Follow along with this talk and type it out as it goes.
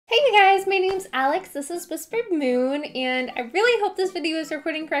Hey guys, my name's Alex, this is Whispered Moon, and I really hope this video is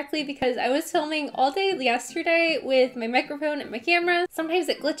recording correctly because I was filming all day yesterday with my microphone and my camera. Sometimes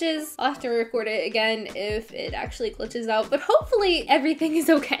it glitches. I'll have to record it again if it actually glitches out, but hopefully everything is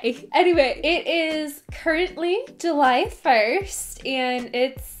okay. Anyway, it is currently July 1st, and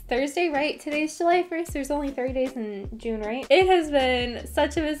it's Thursday, right? Today's July 1st. There's only 30 days in June, right? It has been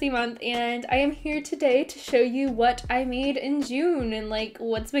such a busy month, and I am here today to show you what I made in June and like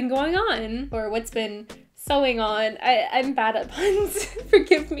what's been going on, or what's been sewing on. I'm bad at puns,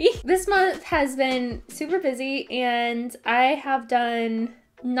 forgive me. This month has been super busy, and I have done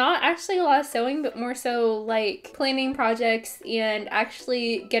not actually a lot of sewing, but more so like planning projects and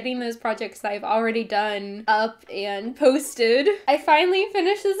actually getting those projects that I've already done up and posted. I finally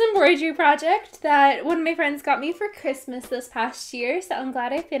finished this embroidery project that one of my friends got me for Christmas this past year, so I'm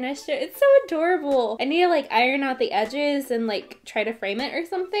glad I finished it. It's so adorable. I need to like iron out the edges and like try to frame it or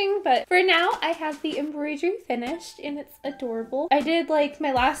something, but for now I have the embroidery finished and it's adorable. I did like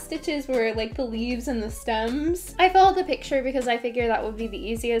my last stitches were like the leaves and the stems. I followed the picture because I figured that would be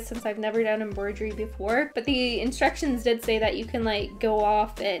the easiest since I've never done embroidery before, but the instructions did say that you can like go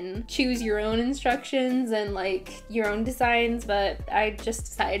off and choose your own instructions and like your own designs, but I just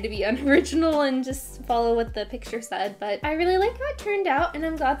decided to be unoriginal and just follow what the picture said. But I really like how it turned out, and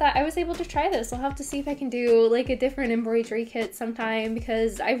I'm glad that I was able to try this. I'll have to see if I can do like a different embroidery kit sometime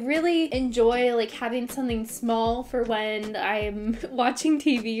because I really enjoy like having something small for when I'm watching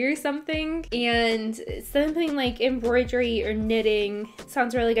TV or something, and something like embroidery or knitting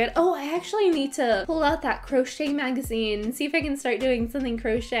sounds really good. Oh, I actually need to pull out that crochet magazine and see if I can start doing something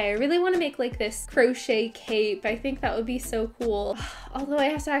crochet. I really want to make like this crochet cape. I think that would be so cool. Although I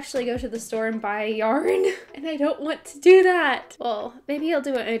have to actually go to the store and buy yarn and I don't want to do that. Well, maybe I'll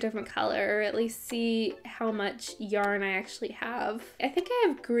do it in a different color, or at least see how much yarn I actually have. I think I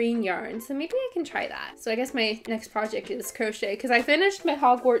have green yarn, so maybe I can try that. So I guess my next project is crochet because I finished my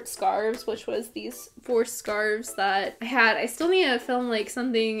Hogwarts scarves, which was these 4 scarves that I had. I still need to film like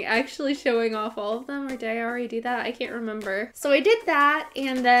something actually showing off all of them, or did I already do that? I can't remember. So I did that,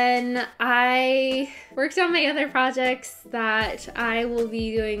 and then I worked on my other projects that I will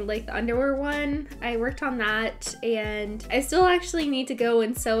be doing, like the underwear one. I worked on that, and I still actually need to go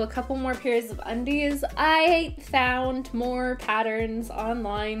and sew a couple more pairs of undies. I found more patterns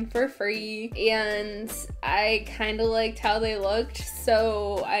online for free, and I kind of liked how they looked,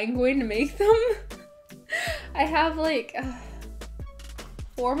 so I'm going to make them. I have like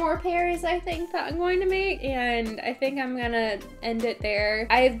 4 more pairs I think that I'm going to make, and I think I'm gonna end it there.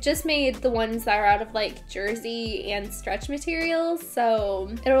 I've just made the ones that are out of like jersey and stretch materials,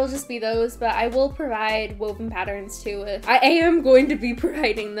 so it'll just be those, but I will provide woven patterns too. I am going to be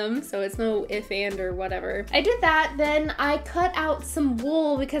providing them, so it's no if and or whatever. I did that, then I cut out some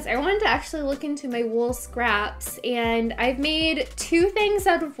wool because I wanted to actually look into my wool scraps, and I've made 2 things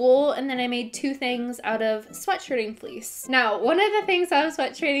out of wool, and then I made 2 things out of sweatshirting fleece. Now, one of the things out of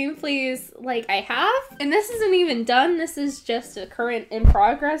sweatshirting fleece like I have, and this isn't even done, this is just a current in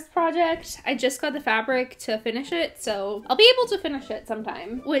progress project. I just got the fabric to finish it, so I'll be able to finish it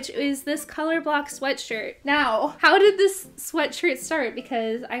sometime, which is this Colorblock sweatshirt. Now, how did this sweatshirt start?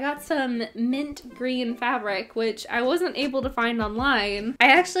 Because I got some mint green fabric, which I wasn't able to find online. I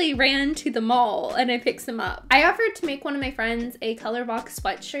actually ran to the mall and I picked some up. I offered to make one of my friends a Colorblock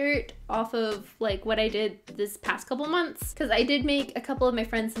sweatshirt off of like what I did this past couple months, because I did make a couple of my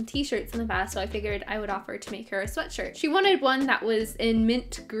friends some t-shirts in the past, so I figured I would offer to make her a sweatshirt. She wanted one that was in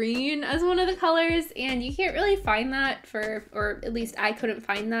mint green as one of the colors, and you can't really find that for, or at least I couldn't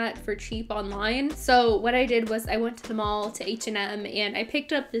find that for cheap online. So what I did was I went to the mall to H&M and I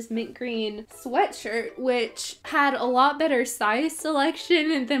picked up this mint green sweatshirt, which had a lot better size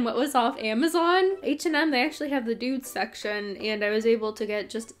selection than what was off Amazon. H&M, they actually have the dude section, and I was able to get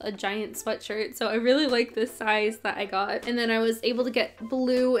just a giant sweatshirt, so I really like this size that I got. And then I was able to get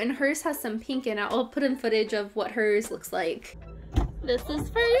blue, and hers has some pink in it. I'll put in footage of what hers looks like. This is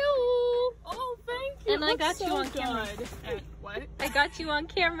for you! Oh, thank you! And I got you on camera. And what? I got you on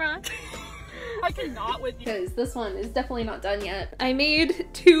camera. I cannot with you. Because this one is definitely not done yet. I made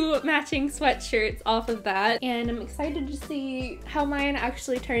 2 matching sweatshirts off of that, and I'm excited to see how mine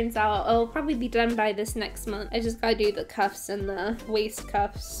actually turns out. It'll probably be done by this next month. I just gotta do the cuffs and the waist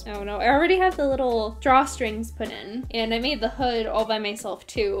cuffs. I don't know. I already have the little drawstrings put in, and I made the hood all by myself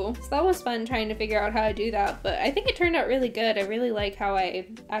too. So that was fun trying to figure out how to do that, but I think it turned out really good. I really like how I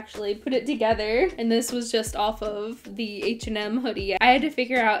actually put it together, and this was just off of the H&M hoodie. I had to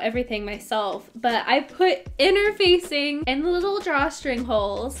figure out everything myself, but I put interfacing in the little drawstring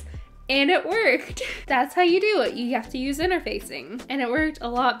holes and it worked. That's how you do it. You have to use interfacing. And it worked a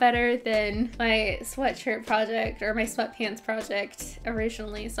lot better than my sweatshirt project or my sweatpants project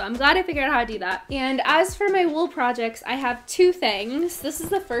originally. So I'm glad I figured out how to do that. And as for my wool projects, I have two things. This is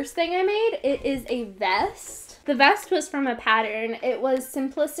the first thing I made. It is a vest. The vest was from a pattern. It was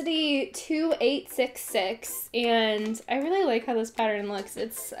Simplicity 2866, and I really like how this pattern looks.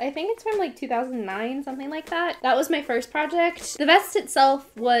 I think it's from like 2009, something like that. That was my first project. The vest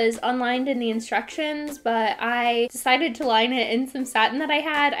itself was unlined in the instructions, but I decided to line it in some satin that I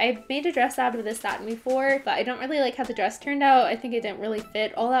had. I made a dress out of this satin before, but I don't really like how the dress turned out. I think it didn't really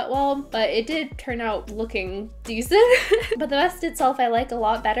fit all that well, but it did turn out looking decent. But the vest itself I like a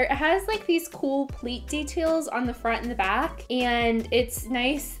lot better. It has like these cool pleat details on the front and the back, and it's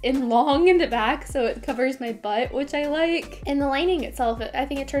nice and long in the back, so it covers my butt, which I like. And the lining itself, I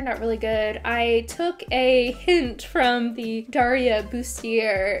think it turned out really good. I took a hint from the Daria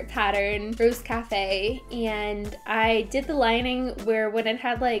Bustier pattern, Rose Cafe, and I did the lining where when it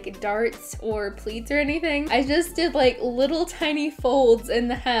had like darts or pleats or anything, I just did like little tiny folds in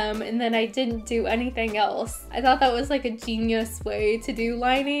the hem, and then I didn't do anything else. I thought that was like a genius way to do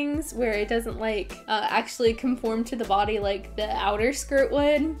linings where it doesn't like actually conform to the body like the outer skirt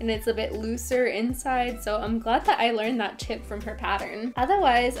would, and it's a bit looser inside, so I'm glad that I learned that tip from her pattern.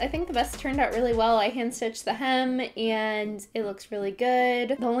 Otherwise, I think the vest turned out really well. I hand stitched the hem and it looks really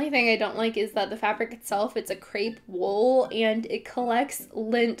good. The only thing I don't like is that the fabric itself, it's a crepe wool and it collects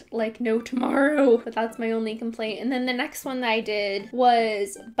lint like no tomorrow, but that's my only complaint. And then the next one that I did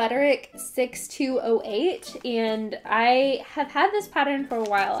was Butterick 6208, and I have had this pattern for a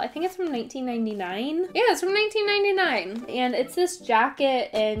while. I think it's from 1999. Yeah, it's from 1999, and it's this jacket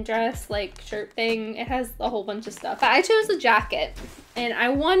and dress like shirt thing. It has a whole bunch of stuff, but I chose the jacket and I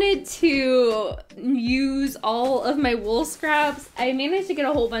wanted to use all of my wool scraps. I managed to get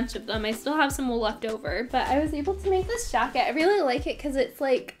a whole bunch of them. I still have some wool left over, but I was able to make this jacket. I really like it because it's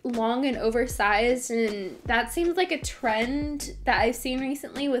like long and oversized, and that seems like a trend that I've seen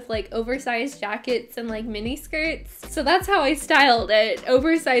recently with like oversized jackets and like mini skirts. So that's how I styled it,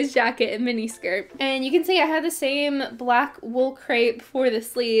 oversized jacket and mini skirt. And you can see I had the same black wool crepe for the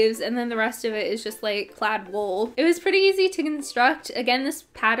sleeves, and then the rest of it is just like plaid wool. It was pretty easy to construct. Again, this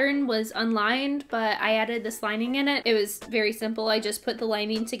pattern was unlined, but I added this lining in it. It was very simple. I just put the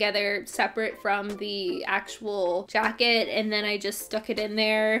lining together separate from the actual jacket, and then I just stuck it in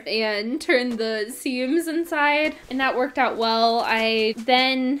there and turned the seams inside, and that worked out well. I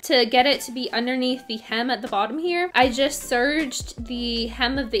then, to get it to be underneath the hem at the bottom here, I just serged the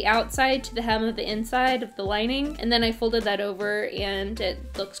hem of the outside to the hem of the inside of the lining, and then I folded that over and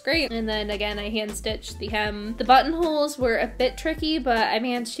it looks great. And then again, I hand stitched the hem. The buttonholes were a bit tricky, but I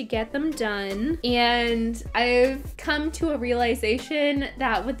managed to get them done. And I've come to a realization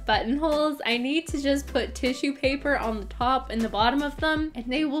that with buttonholes, I need to just put tissue paper on the top and the bottom of them, and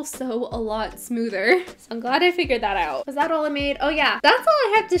they will sew a lot smoother. So I'm glad I figured that out. Was that all I made? Oh yeah, that's all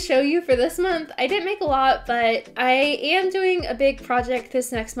I have to show you for this month. I didn't make a lot, but I am doing a big project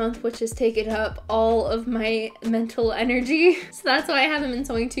this next month, which is taking up all of my mental energy. So that's why I haven't been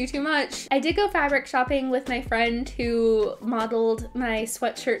sewing too much. I did go fabric shopping with my friend who modeled my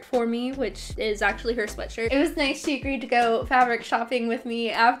sweatshirt for me, which is actually her sweatshirt. It was nice she agreed to go fabric shopping with me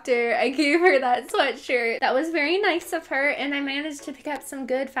after I gave her that sweatshirt. That was very nice of her, and I managed to pick up some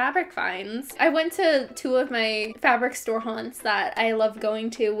good fabric finds. I went to two of my fabric store haunts that I love going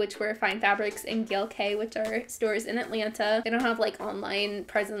to, which were Fine Fabrics and Gail K, which are stores in Atlanta. They don't have like online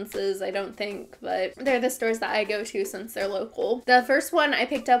presences, I don't think, but they're the stores that I go to since they're local. The first one I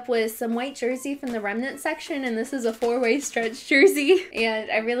picked up was some white jersey from the remnant section, and this is a 4-way stretch jersey,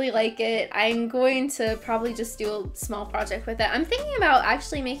 and I really like it. I'm going to probably just do a small project with it. I'm thinking about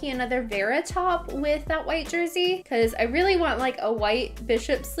actually making another Vera top with that white jersey, because I really want like a white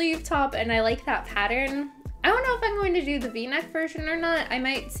bishop sleeve top, and I like that pattern. I don't know if I'm going to do the V-neck version or not. I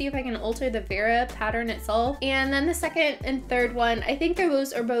might see if I can alter the Vera pattern itself. And then the second and third one, I think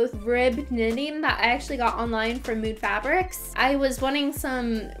those are both rib knitting that I actually got online from Mood Fabrics. I was wanting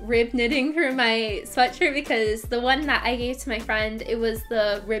some rib knitting for my sweatshirt because the one that I gave to my friend, it was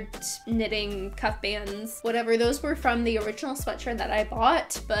the ribbed knitting cuff bands, whatever. Those were from the original sweatshirt that I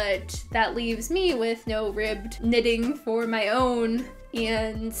bought, but that leaves me with no ribbed knitting for my own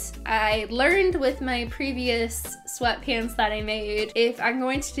and I learned with my previous sweatpants that I made, if I'm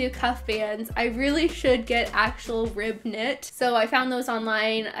going to do cuff bands, I really should get actual rib knit. So I found those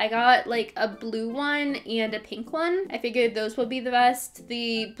online. I got like a blue one and a pink one. I figured those would be the best.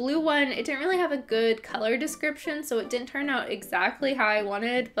 The blue one, it didn't really have a good color description, so it didn't turn out exactly how I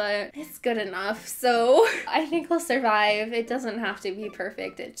wanted, but it's good enough. So I think we'll survive. It doesn't have to be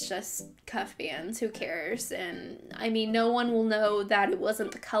perfect. It's just cuff bands. Who cares? And I mean, no one will know that it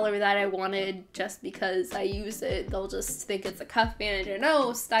wasn't the color that I wanted just because I use it. They'll just think it's a cuff band and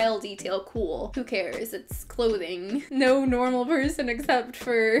oh, style detail, cool. Who cares? It's clothing. No normal person except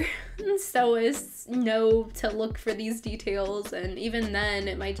for sewists know to look for these details, and even then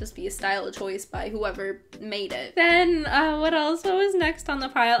it might just be a style choice by whoever made it. Then what else? What was next on the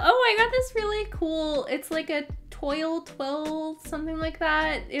pile? Oh, I got this really cool, it's like a twill, something like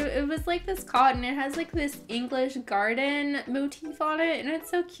that. It was like this cotton. It has like this English garden motif on it, and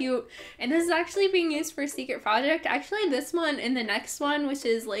it's so cute. And this is actually being used for a secret project. Actually, this one and the next one, which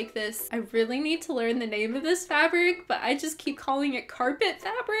is like this, I really need to learn the name of this fabric, but I just keep calling it carpet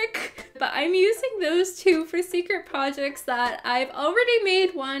fabric. But I'm using those two for secret projects that I've already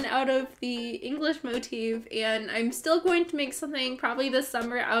made one out of the English motif, and I'm still going to make something probably this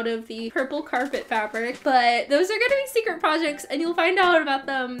summer out of the purple carpet fabric. But those are going to be secret projects, and you'll find out about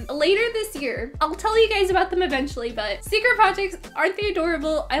them later this year. I'll tell you guys about them eventually, but secret projects, aren't they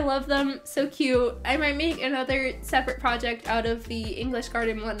adorable? I love them. So cute. I might make another separate project out of the English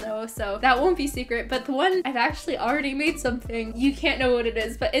garden one though, so that won't be secret. But the one I've actually already made something, you can't know what it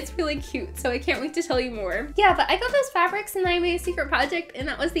is, but it's really cute, so I can't wait to tell you more. Yeah, but I got those fabrics and I made a secret project, and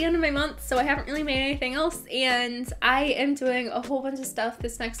that was the end of my month, so I haven't really made anything else. And I am doing a whole bunch of stuff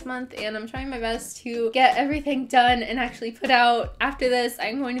this next month, and I'm trying my best to get everything done and actually put out. After this,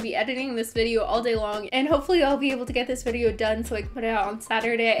 I'm going to be editing this video all day long, and hopefully I'll be able to get this video done so I can put it out on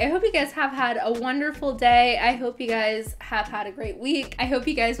Saturday. I hope you guys have had a wonderful day. I hope you guys have had a great week. I hope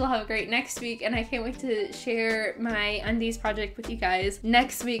you guys will have a great next week, and I can't wait to share my undies project with you guys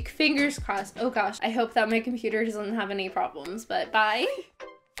next week. Fingers crossed. Oh gosh, I hope that my computer doesn't have any problems, but bye.